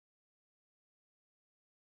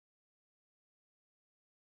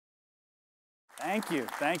Thank you,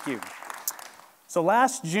 thank you. So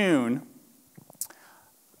last June,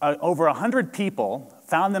 over 100 people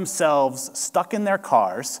found themselves stuck in their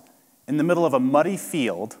cars in the middle of a muddy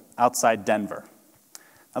field outside Denver.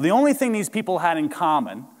 Now, the only thing these people had in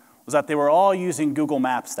common was that they were all using Google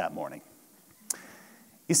Maps that morning.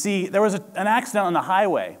 You see, there was an accident on the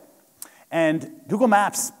highway, and Google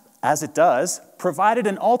Maps, as it does, provided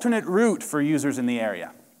an alternate route for users in the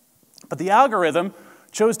area. But the algorithm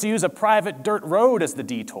chose to use a private dirt road as the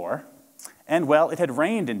detour, and, well, it had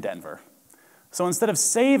rained in Denver. So instead of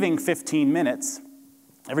saving 15 minutes,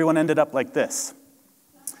 everyone ended up like this.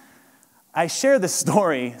 I share this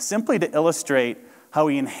story simply to illustrate how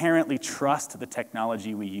we inherently trust the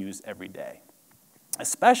technology we use every day,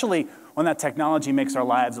 especially when that technology makes our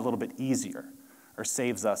lives a little bit easier or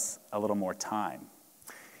saves us a little more time.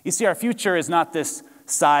 You see, our future is not this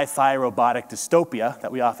sci-fi robotic dystopia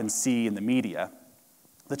that we often see in the media.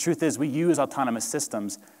 The truth is, we use autonomous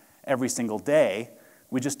systems every single day.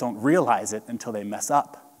 We just don't realize it until they mess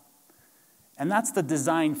up. And that's the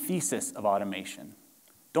design thesis of automation.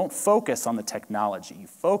 Don't focus on the technology. You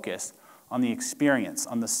focus on the experience,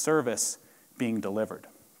 on the service being delivered.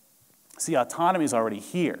 See, autonomy is already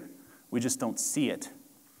here. We just don't see it,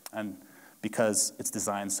 and because it's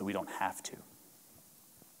designed so we don't have to.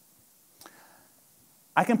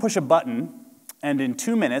 I can push a button, and in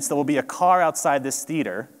 2 minutes, there will be a car outside this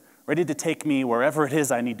theater ready to take me wherever it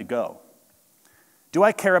is I need to go. Do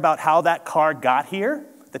I care about how that car got here?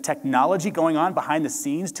 The technology going on behind the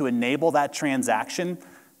scenes to enable that transaction?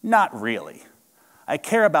 Not really. I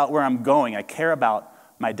care about where I'm going. I care about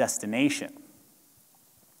my destination.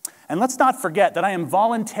 And let's not forget that I am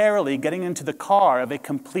voluntarily getting into the car of a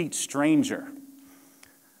complete stranger.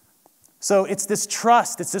 So it's this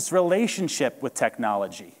trust, it's this relationship with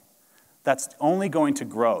technology that's only going to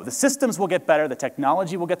grow. The systems will get better, the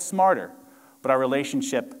technology will get smarter, but our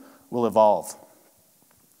relationship will evolve.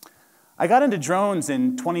 I got into drones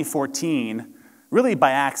in 2014 really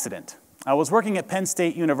by accident. I was working at Penn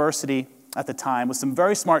State University at the time with some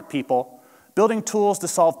very smart people, building tools to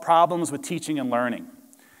solve problems with teaching and learning.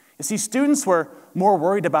 You see, students were more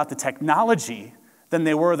worried about the technology than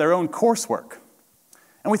they were their own coursework.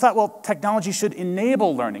 And we thought, well, technology should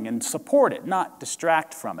enable learning and support it, not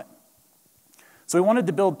distract from it. So we wanted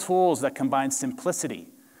to build tools that combined simplicity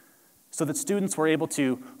so that students were able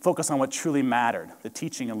to focus on what truly mattered, the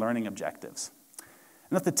teaching and learning objectives.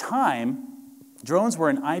 And at the time, drones were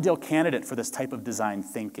an ideal candidate for this type of design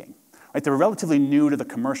thinking. Right? They were relatively new to the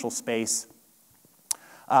commercial space.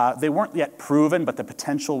 They weren't yet proven, but the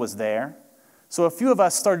potential was there. So a few of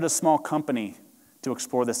us started a small company to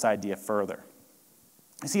explore this idea further.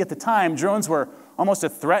 You see, at the time, drones were almost a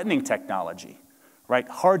threatening technology, right?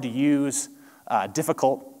 Hard to use,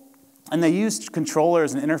 difficult, and they used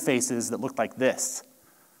controllers and interfaces that looked like this.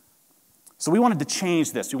 So we wanted to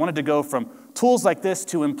change this. We wanted to go from tools like this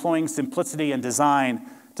to employing simplicity and design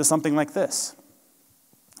to something like this.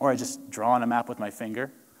 Or I just draw on a map with my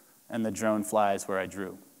finger, and the drone flies where I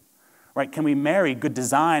drew. Right? Can we marry good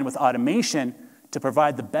design with automation to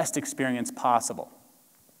provide the best experience possible?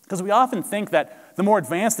 Because we often think that the more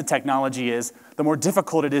advanced the technology is, the more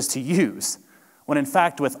difficult it is to use, when in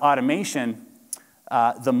fact with automation,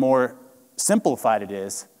 the more simplified it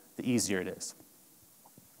is, the easier it is.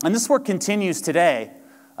 And this work continues today,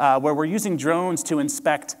 where we're using drones to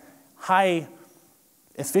inspect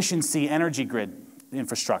high-efficiency energy grid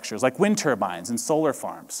infrastructures, like wind turbines and solar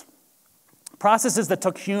farms. Processes that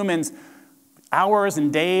took humans hours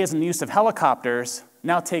and days and the use of helicopters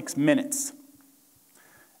now takes minutes.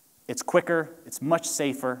 It's quicker, it's much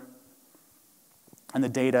safer, and the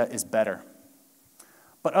data is better.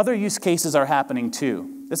 But other use cases are happening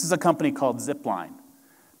too. This is a company called Zipline.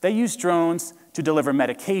 They use drones to deliver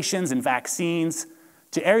medications and vaccines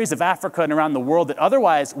to areas of Africa and around the world that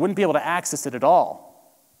otherwise wouldn't be able to access it at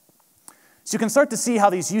all. So you can start to see how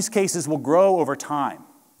these use cases will grow over time.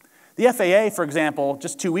 The FAA, for example,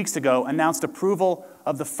 just 2 weeks ago, announced approval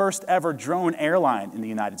of the first ever drone airline in the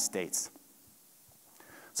United States.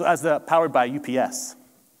 Powered by UPS.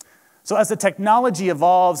 So as the technology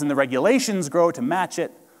evolves and the regulations grow to match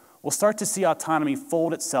it, we'll start to see autonomy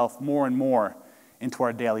fold itself more and more into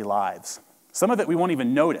our daily lives. Some of it we won't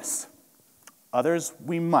even notice. Others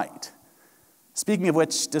we might. Speaking of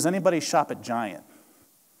which, does anybody shop at Giant?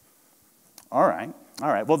 All right.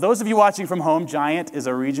 Well, those of you watching from home, Giant is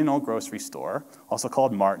a regional grocery store, also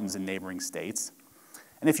called Martin's in neighboring states.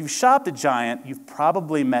 And if you've shopped at Giant, you've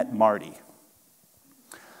probably met Marty.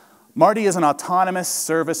 Marty is an autonomous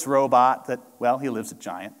service robot that, well, he lives at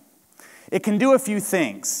Giant. It can do a few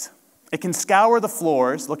things. It can scour the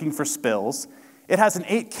floors looking for spills. It has an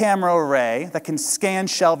 8-camera array that can scan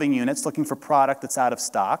shelving units looking for product that's out of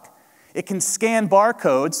stock. It can scan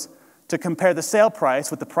barcodes to compare the sale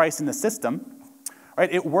price with the price in the system.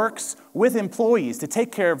 Right? It works with employees to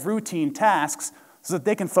take care of routine tasks so that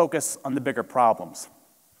they can focus on the bigger problems.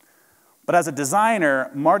 But as a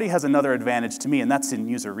designer, Marty has another advantage to me, and that's in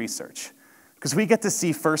user research. Because we get to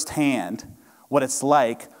see firsthand what it's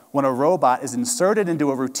like when a robot is inserted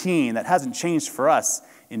into a routine that hasn't changed for us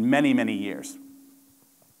in many, many years.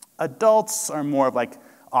 Adults are more of like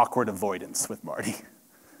awkward avoidance with Marty.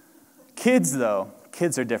 Kids, though,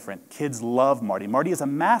 kids are different. Kids love Marty. Marty is a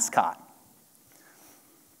mascot.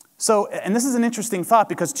 So, and this is an interesting thought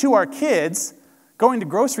because to our kids, going to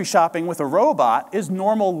grocery shopping with a robot is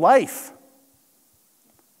normal life.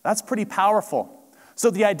 That's pretty powerful.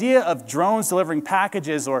 So the idea of drones delivering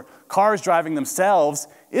packages or cars driving themselves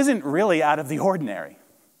isn't really out of the ordinary.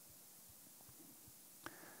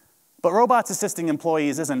 But robots assisting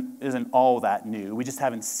employees isn't all that new. We just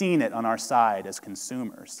haven't seen it on our side as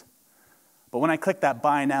consumers. But when I click that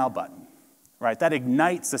Buy Now button, right, that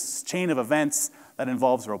ignites this chain of events that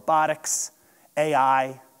involves robotics,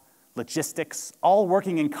 AI, logistics, all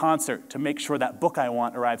working in concert to make sure that book I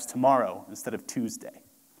want arrives tomorrow instead of Tuesday.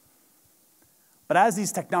 But as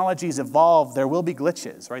these technologies evolve, there will be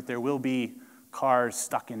glitches, right? There will be cars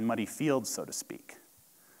stuck in muddy fields, so to speak.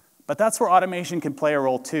 But that's where automation can play a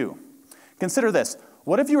role too. Consider this.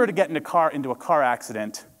 What if you were to get into a car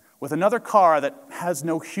accident with another car that has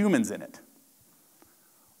no humans in it?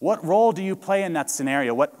 What role do you play in that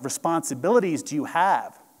scenario? What responsibilities do you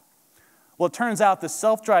have? Well, it turns out the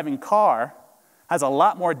self-driving car has a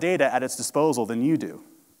lot more data at its disposal than you do.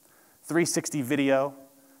 360 video,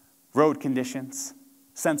 road conditions,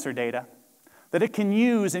 sensor data, that it can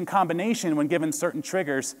use in combination when given certain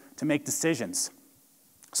triggers to make decisions,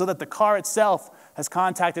 so that the car itself has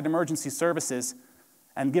contacted emergency services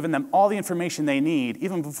and given them all the information they need,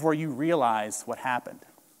 even before you realize what happened.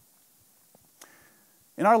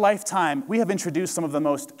 In our lifetime, we have introduced some of the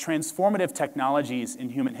most transformative technologies in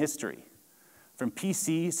human history. From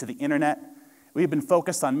PCs to the internet, we've been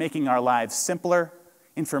focused on making our lives simpler,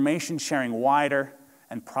 information sharing wider,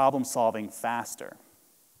 and problem solving faster.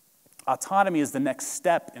 Autonomy is the next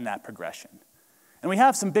step in that progression. And we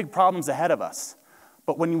have some big problems ahead of us.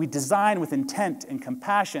 But when we design with intent and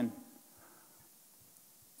compassion,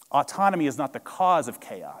 autonomy is not the cause of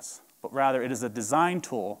chaos, but rather it is a design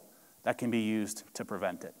tool that can be used to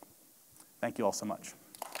prevent it. Thank you all so much.